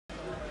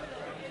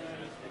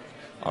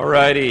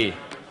Alrighty,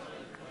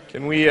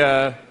 can we,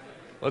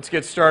 let's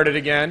get started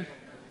again.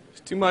 There's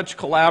too much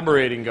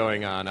collaborating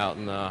going on out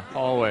in the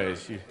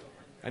hallways.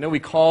 I know we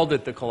called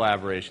it the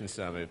Collaboration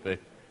Summit, but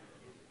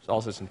there's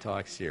also some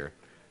talks here.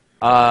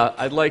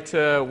 I'd like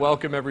to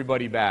welcome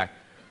everybody back.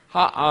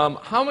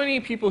 How many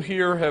people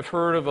here have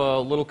heard of a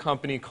little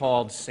company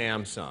called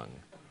Samsung?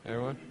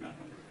 Everyone?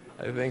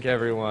 I think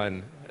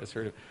everyone has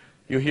heard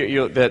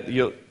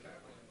of.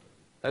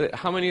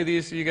 How many of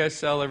these do you guys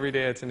sell every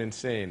day? It's an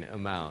insane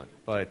amount.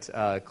 But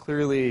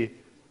clearly,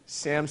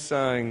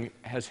 Samsung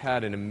has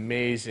had an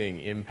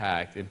amazing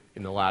impact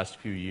in the last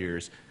few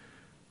years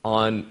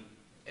on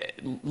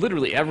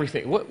literally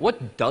everything.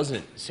 What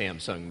doesn't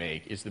Samsung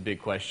make is the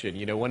big question.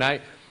 You know, when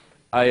I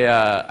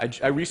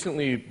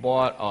recently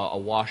bought a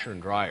washer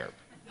and dryer,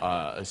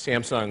 a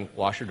Samsung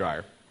washer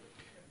dryer,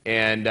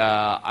 and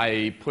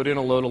I put in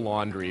a load of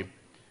laundry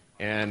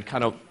and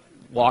kind of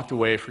walked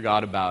away,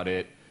 forgot about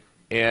it.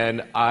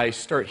 And I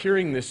start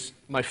hearing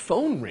my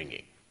phone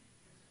ringing.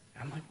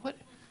 And I'm like, what?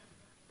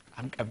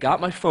 I've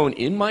got my phone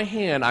in my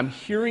hand, I'm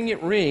hearing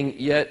it ring,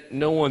 yet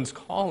no one's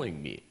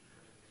calling me.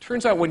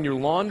 Turns out when your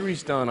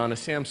laundry's done on a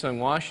Samsung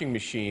washing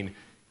machine,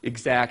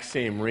 exact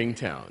same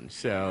ringtone.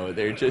 So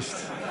they're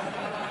just,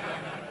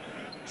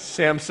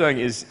 Samsung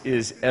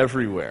is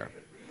everywhere.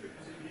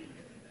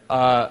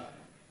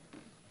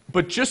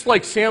 But just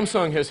like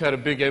Samsung has had a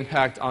big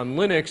impact on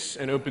Linux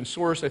and open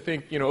source, I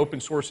think open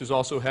source has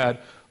also had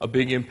a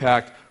big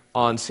impact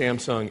on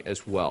Samsung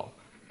as well.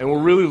 And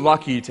we're really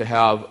lucky to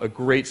have a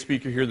great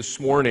speaker here this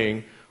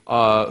morning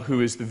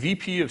who is the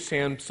VP of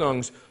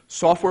Samsung's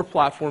software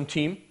platform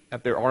team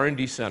at their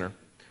R&D center.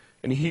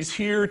 And he's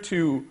here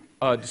to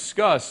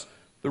discuss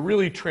the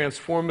really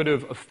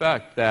transformative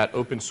effect that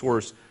open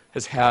source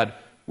has had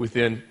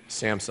within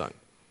Samsung.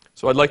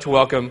 So I'd like to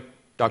welcome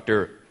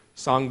Dr.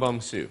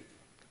 Sangbum Soo.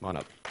 Come on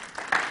up.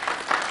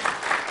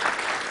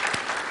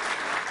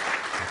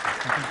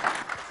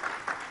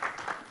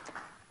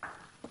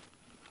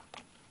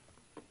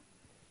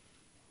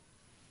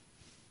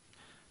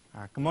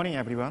 Good morning,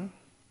 everyone.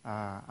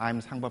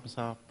 I'm Sangbum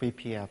Soo,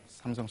 VP at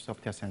Samsung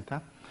Software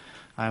Center.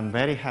 I'm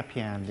very happy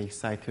and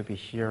excited to be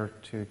here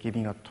to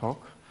giving a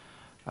talk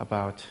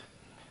about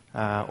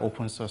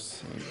open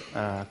source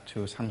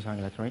to Samsung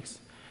Electronics.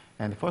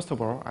 And first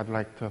of all, I'd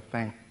like to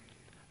thank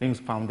Linux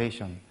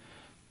Foundation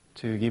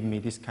to give me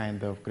this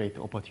kind of great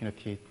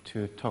opportunity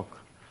to talk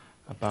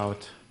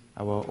about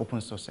our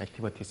open source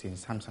activities in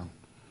Samsung.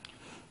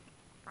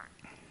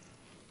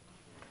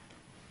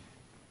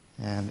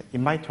 And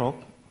in my talk,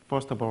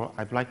 first of all,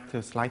 I'd like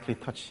to slightly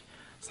touch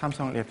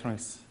Samsung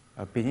Electronics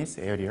business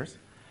areas,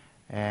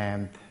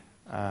 and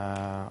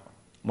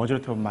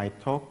majority of my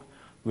talk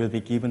will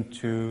be given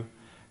to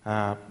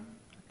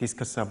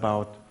discuss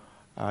about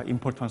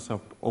importance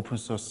of open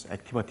source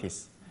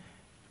activities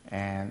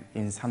and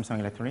in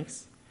Samsung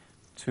Electronics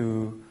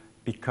to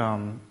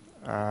become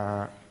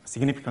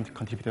significant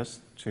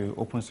contributors to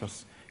open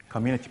source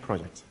community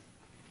projects.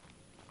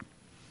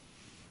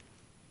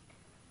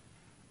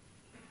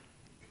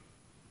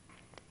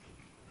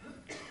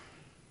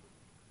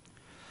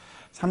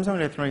 Samsung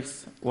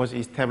Electronics was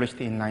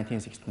established in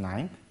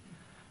 1969,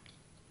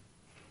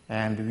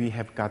 and we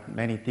have got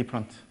many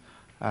different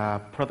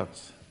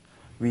products.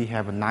 We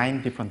have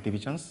 9 different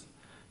divisions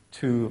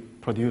to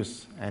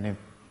produce and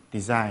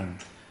design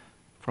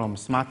from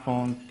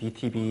smartphone,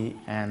 DTV,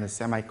 and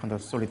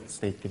semiconductor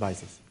solid-state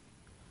devices.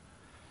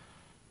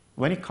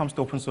 When it comes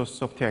to open source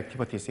software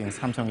activities in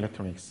Samsung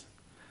Electronics,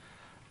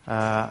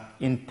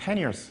 in 10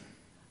 years,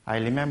 I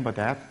remember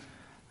that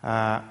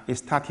it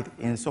started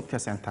in Software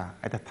Center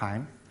at the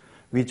time.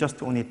 We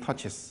just only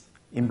touches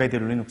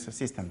embedded Linux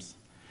systems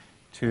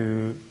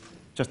to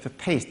just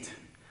taste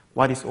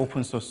what is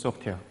open source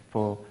software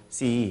for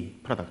CE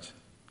products.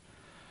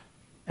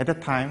 At the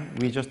time,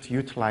 we just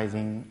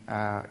utilizing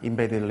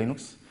embedded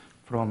Linux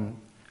from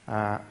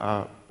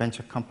a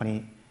venture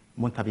company,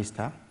 Monta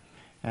Vista,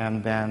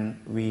 and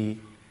then we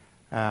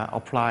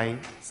apply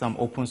some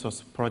open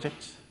source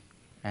projects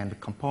and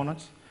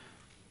components,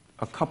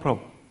 a couple of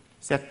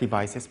set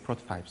devices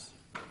prototypes,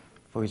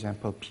 for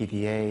example,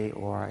 PDA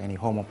or any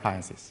home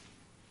appliances.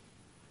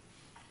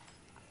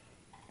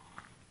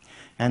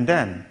 And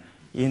then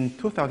in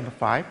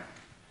 2005,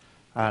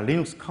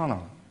 Linux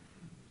kernel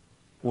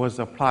was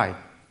applied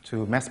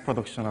to mass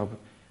production of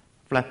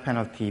flat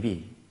panel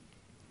TV.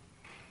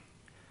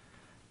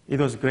 It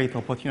was a great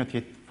opportunity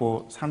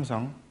for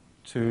Samsung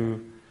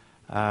to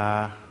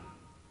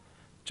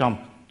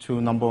jump to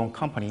 #1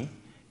 company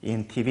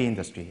in TV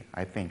industry,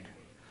 I think.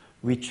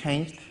 We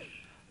changed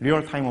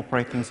real-time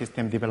operating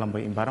system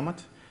development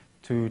environment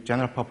to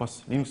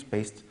general-purpose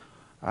Linux-based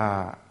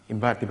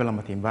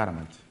development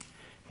environment.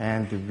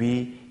 And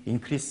we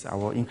increased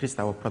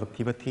our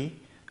productivity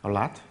a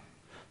lot.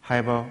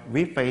 However,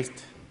 we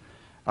faced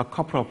a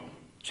couple of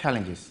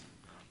challenges.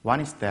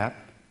 One is that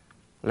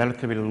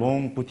relatively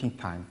long booting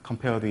time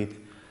compared with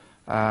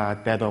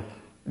that of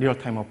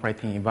real-time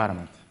operating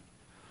environment.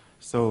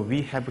 So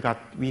we had got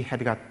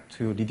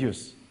to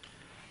reduce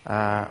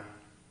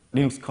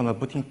Linux kernel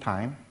booting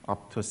time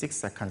up to 6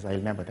 seconds, I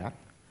remember that.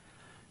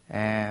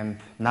 And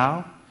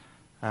now,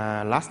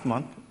 last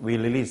month, we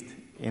released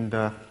in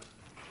the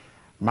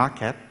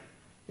market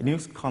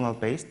Linux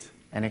kernel-based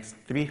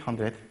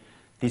NX300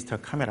 digital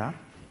camera.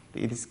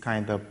 It is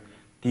kind of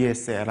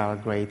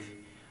DSLR grade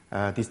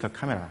digital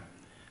camera.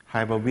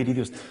 However, we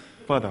reduced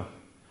further.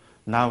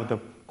 Now the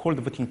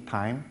cold booting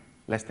time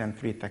less than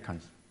 3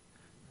 seconds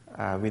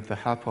with the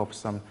help of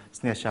some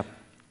snapshot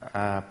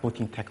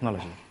booting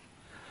technology.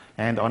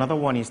 And another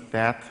one is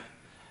that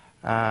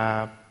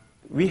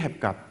we have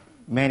got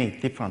many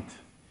different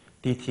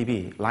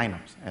DTV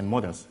lineups and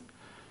models.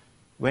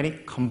 When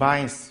it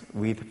combines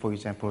with, for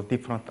example,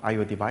 different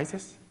I/O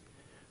devices,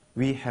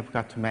 we have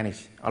got to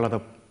manage a lot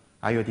of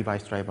I/O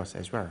device drivers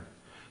as well.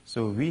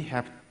 So we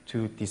have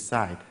to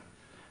decide,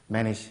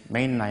 manage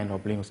main line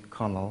of Linux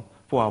kernel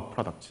for our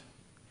product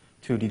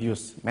to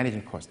reduce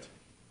managing cost.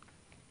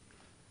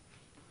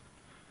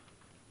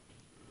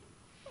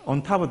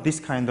 On top of this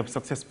kind of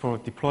successful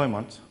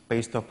deployment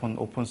based upon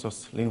open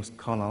source Linux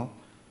kernel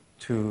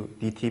to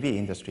DTV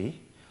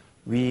industry,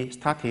 we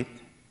started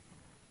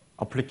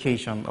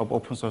application of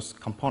open source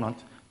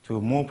component to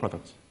more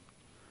products,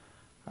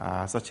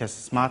 such as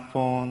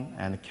smartphone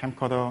and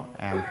camcorder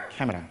and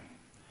camera.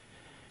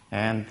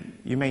 And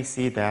you may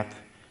see that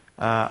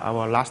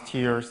our last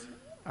year's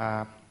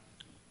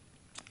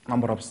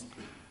number of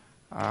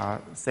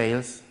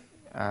sales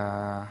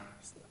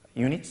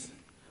units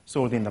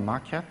sold in the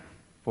market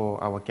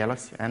for our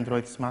Galaxy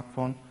Android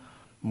smartphone,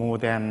 more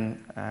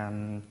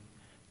than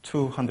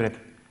 200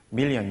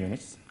 million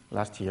units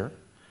last year,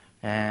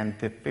 and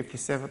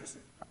 57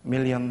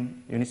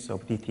 million units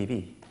of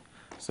DTV.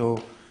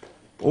 So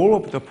all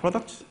of the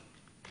products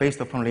based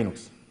upon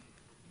Linux.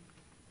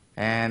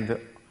 And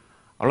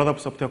a lot of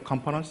software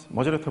components,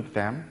 majority of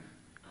them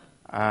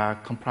are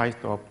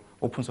comprised of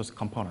open source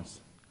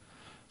components.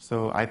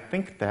 So I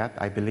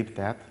believe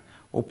that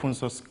open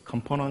source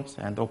components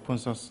and open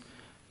source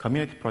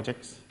community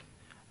projects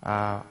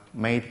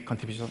made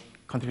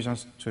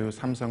contributions to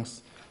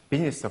Samsung's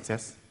business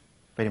success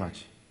very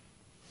much.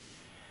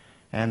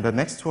 And the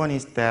next one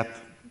is that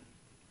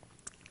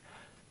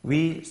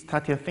we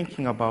started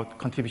thinking about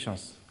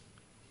contributions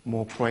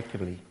more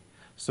proactively.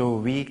 So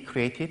we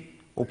created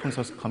open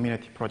source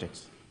community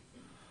projects.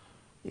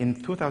 In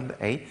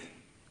 2008,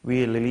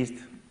 we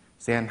released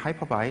Xen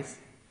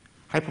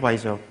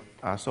hypervisor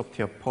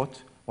software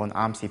port on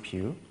ARM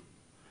CPU.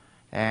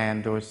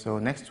 And also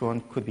next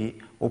one could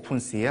be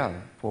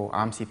OpenCL for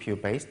ARM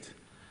CPU-based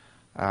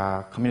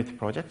community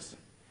projects.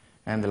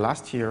 And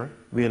last year,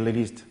 we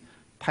released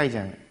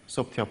Tizen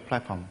software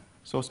platform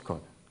source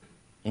code,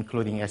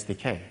 including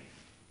SDK.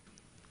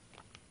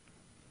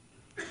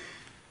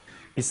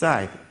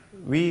 Besides,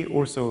 we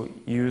also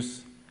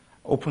use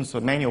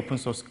many open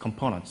source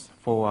components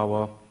for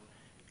our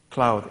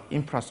cloud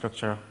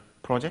infrastructure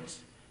projects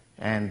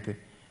and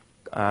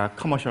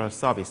commercial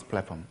service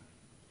platform.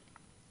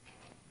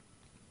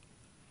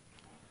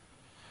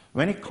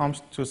 When it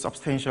comes to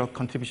substantial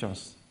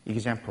contributions,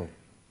 example,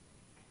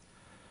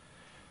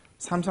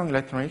 Samsung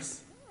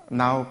Electronics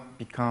now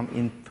become,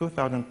 in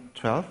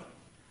 2012,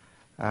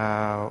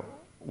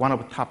 one of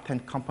the top 10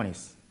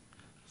 companies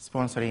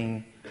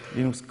sponsoring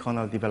Linux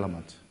kernel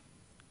development.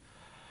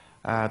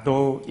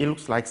 Though it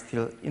looks like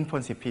still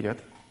infancy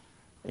period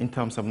in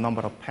terms of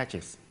number of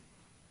patches.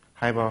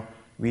 However,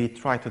 we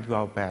try to do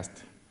our best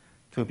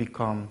to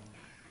become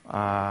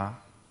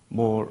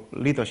more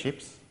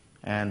leaderships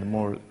and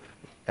more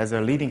as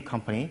a leading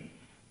company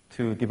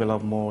to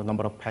develop more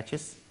number of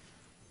patches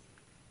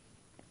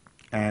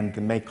and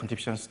make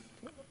contributions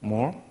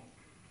more.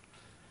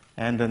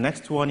 And the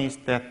next one is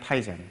that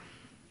Tizen.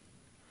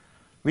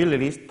 We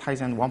released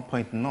Tizen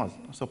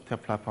 1.0 software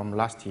platform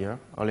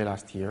early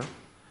last year.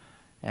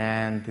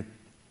 And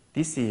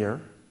this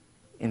year,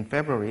 in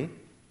February,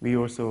 we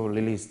also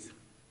released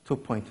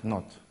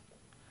 2.0.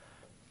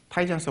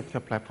 Tizen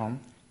software platform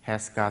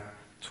has got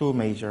two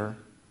major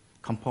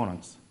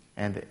components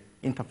and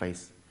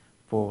interface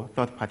for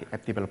third-party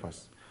app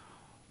developers.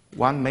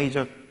 One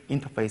major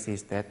interface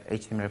is that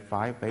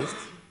HTML5-based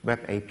web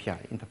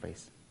API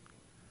interface.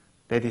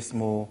 That is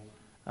more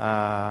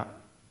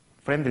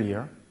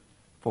friendlier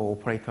for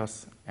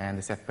operators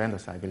and set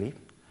vendors, I believe.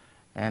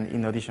 And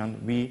in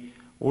addition, we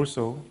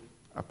also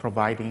are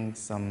providing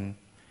some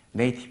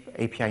native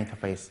API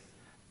interface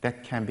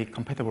that can be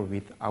compatible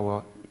with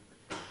our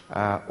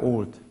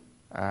old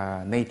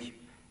native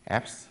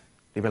apps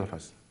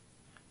developers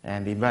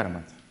and the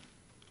environment.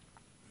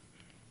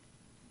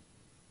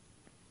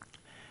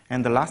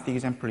 And the last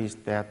example is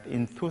that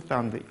in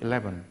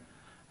 2011,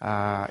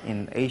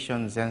 in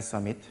Asian Xen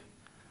Summit,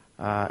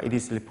 it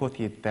is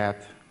reported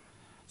that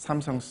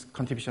Samsung's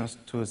contributions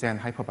to Xen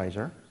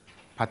hypervisor,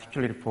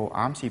 particularly for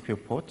ARM CPU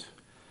port,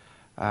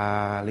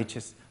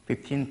 reaches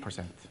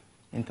 15%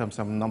 in terms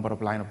of number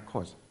of line of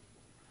code.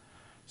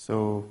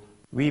 So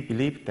we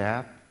believe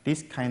that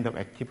this kind of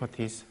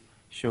activities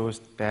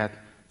shows that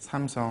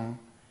Samsung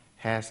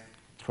has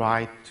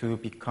tried to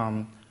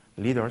become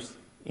leaders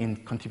in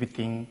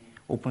contributing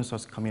open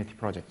source community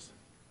projects.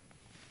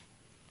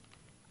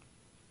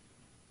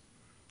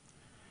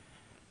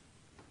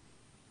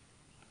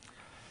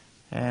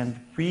 And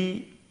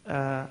we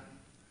have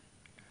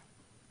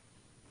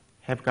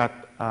got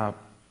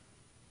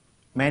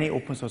many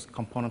open source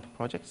component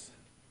projects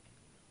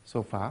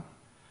so far,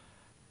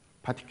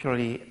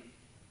 particularly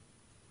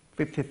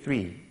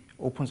 53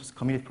 open source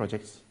community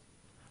projects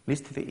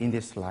listed in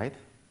this slide.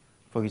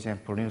 For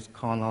example, Linux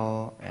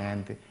kernel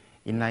and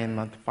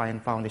Enlightenment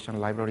Foundation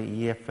Library,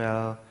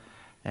 EFL,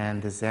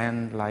 and the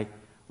Xen like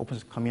open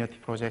source community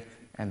project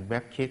and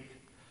WebKit.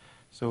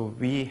 So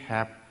we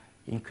have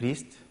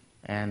increased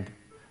and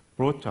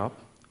brought up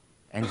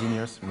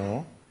engineers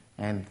more,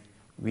 and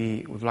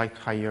we would like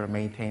to hire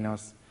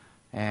maintainers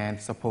and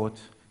support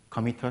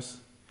committers.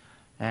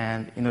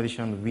 And in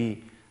addition,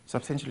 we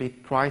substantially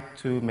try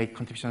to make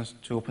contributions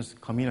to open source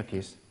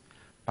communities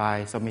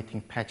by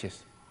submitting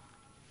patches.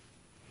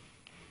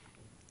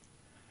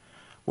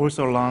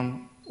 Also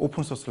run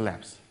open source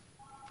labs.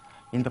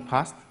 In the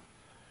past,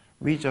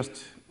 we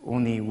just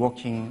only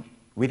working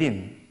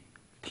within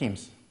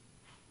teams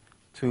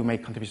to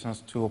make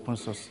contributions to open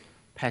source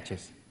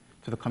patches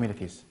to the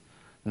communities.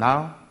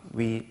 Now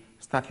we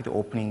started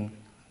opening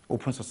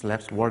open source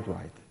labs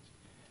worldwide,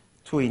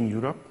 2 in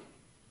Europe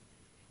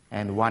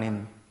and 1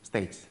 in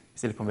States,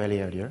 Silicon Valley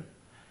area.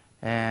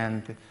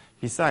 And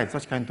besides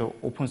such kind of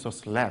open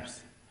source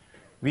labs,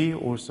 we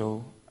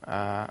also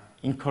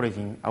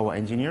encouraging our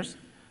engineers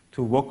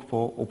to work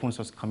for open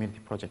source community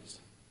projects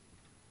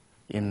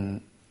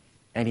in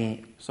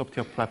any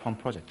software platform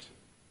project.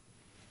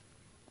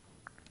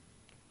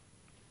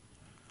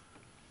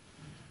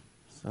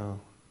 So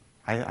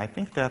I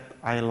think that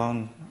I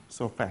learned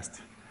so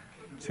fast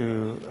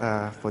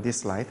for this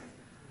slide.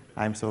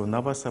 I'm so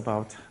nervous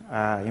about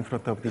in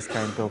front of this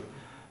kind of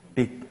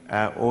big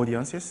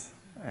audiences,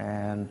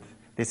 and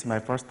this is my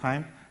first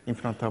time in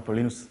front of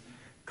Linux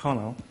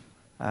kernel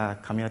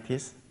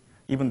communities,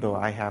 even though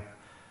I have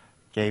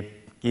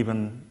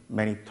given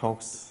many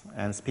talks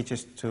and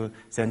speeches to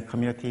Xen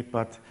community,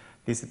 but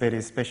this is a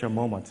very special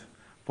moment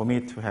for me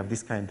to have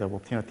this kind of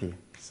opportunity.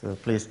 So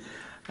please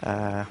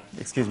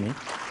excuse me.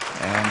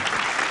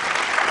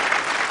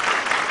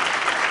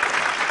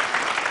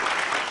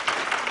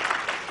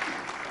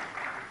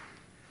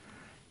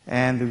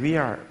 And we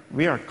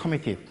are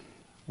committed.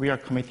 We are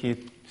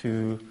committed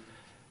to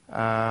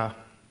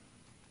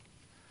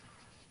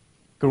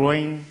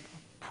growing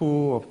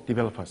pool of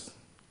developers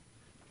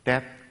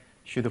that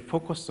should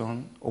focus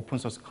on open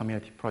source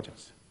community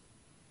projects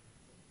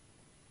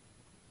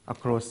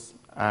across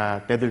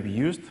that will be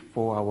used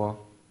for our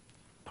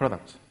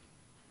product.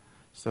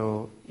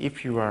 So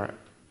if you are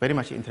very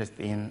much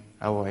interested in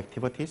our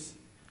activities,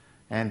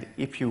 and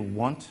if you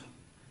want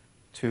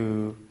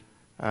to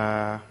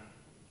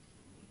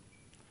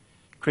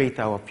create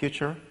our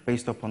future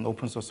based upon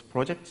open source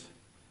projects,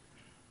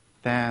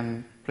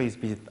 then please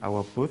visit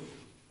our booth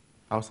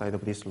outside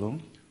of this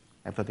room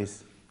after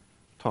this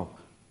talk.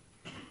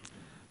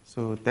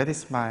 So that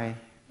is my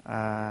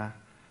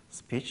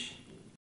speech.